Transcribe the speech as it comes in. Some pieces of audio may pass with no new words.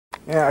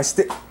Yeah, I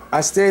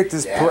stay at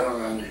this I place.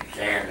 don't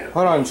understand it.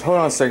 Hold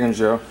on a second,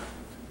 Joe.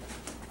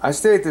 I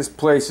stay at this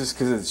place just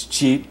because it's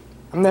cheap.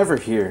 I'm never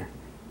here.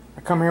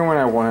 I come here when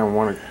I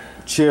want to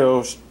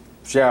chill,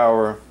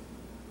 shower,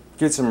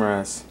 get some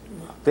rest.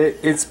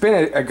 It's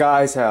been a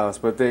guy's house,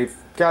 but they've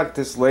got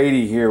this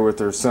lady here with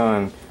her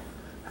son.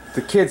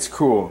 The kid's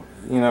cool.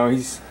 You know,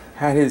 he's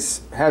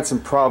had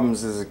some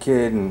problems as a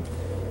kid, and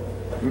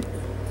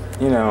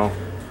you know,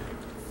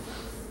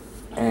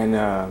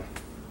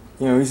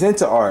 he's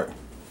into art.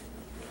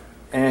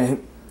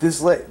 And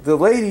the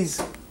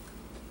lady's,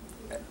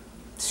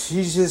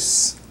 she's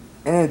just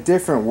in a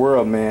different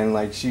world, man.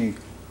 Like, she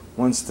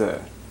wants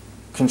to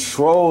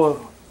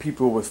control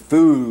people with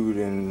food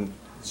and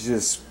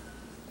just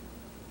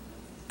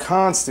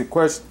constant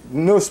question,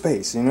 no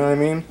space, you know what I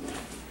mean?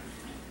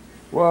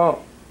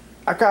 Well,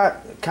 I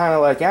got kind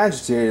of like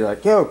agitated,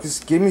 like, yo,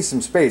 just give me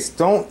some space. You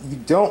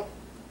don't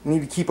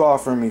need to keep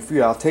offering me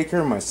food. I'll take care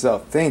of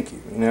myself. Thank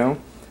you, you know?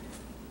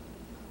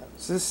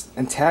 It's just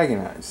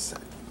antagonized.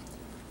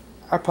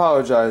 I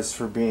apologize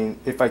for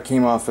if I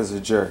came off as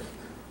a jerk.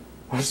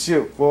 Well,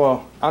 shit,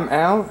 well, I'm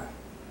out.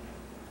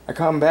 I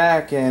come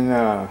back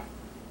and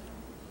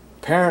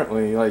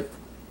apparently, like,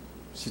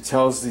 she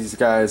tells these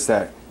guys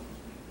that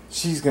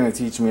she's gonna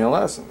teach me a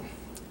lesson.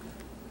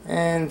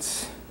 And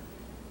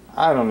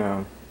I don't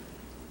know.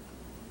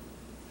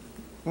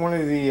 One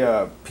of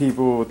the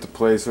people at the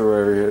place or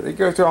whatever here, they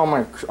go through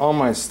all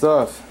my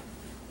stuff,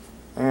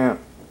 and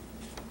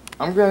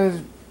I'm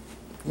gonna,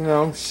 you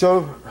know,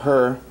 show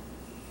her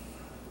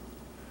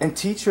and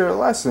teach her a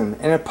lesson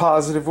in a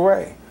positive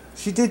way.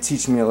 She did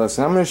teach me a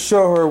lesson. I'm gonna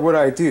show her what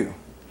I do.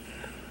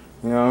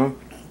 You know,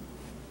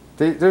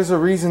 there's a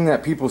reason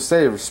that people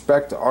say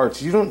respect the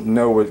arts. You don't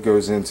know what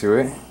goes into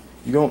it.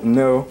 You don't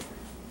know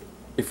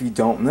if you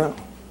don't know.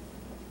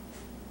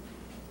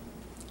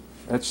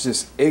 That's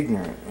just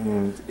ignorant,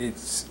 and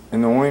it's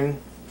annoying.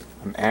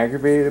 I'm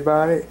aggravated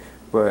about it,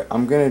 but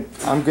I'm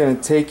gonna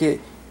take it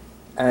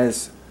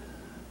as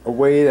a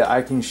way that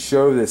I can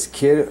show this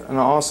kid an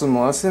awesome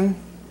lesson,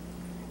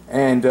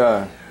 and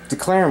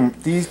declare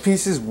these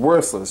pieces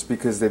worthless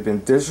because they've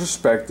been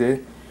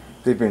disrespected,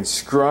 they've been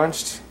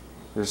scrunched,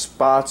 there's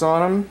spots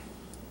on them,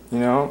 you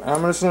know. And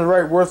I'm just gonna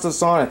write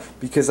worthless on it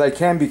because I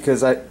can,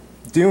 because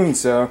doing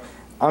so,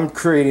 I'm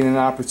creating an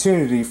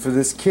opportunity for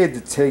this kid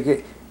to take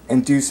it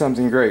and do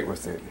something great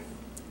with it,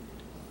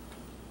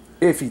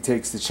 if he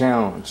takes the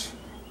challenge,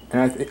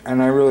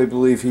 and I really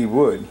believe he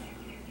would.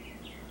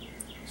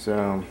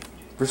 So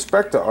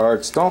respect the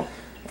arts,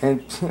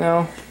 and you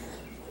know,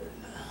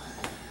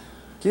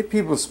 give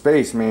people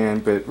space, man.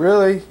 But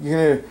really,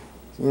 you're gonna,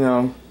 you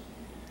know,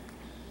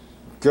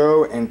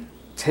 go and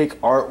take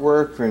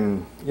artwork,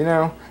 and you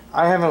know,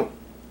 I haven't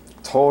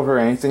told her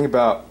anything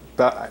about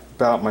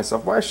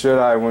myself. Why should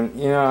I? When,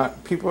 you know,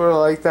 people are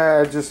like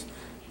that, I just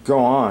go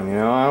on, you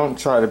know. I don't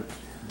try to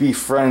be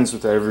friends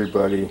with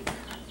everybody.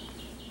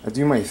 I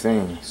do my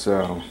thing.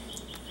 So,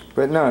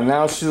 but no,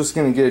 now she's just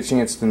gonna get a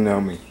chance to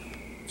know me.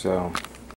 So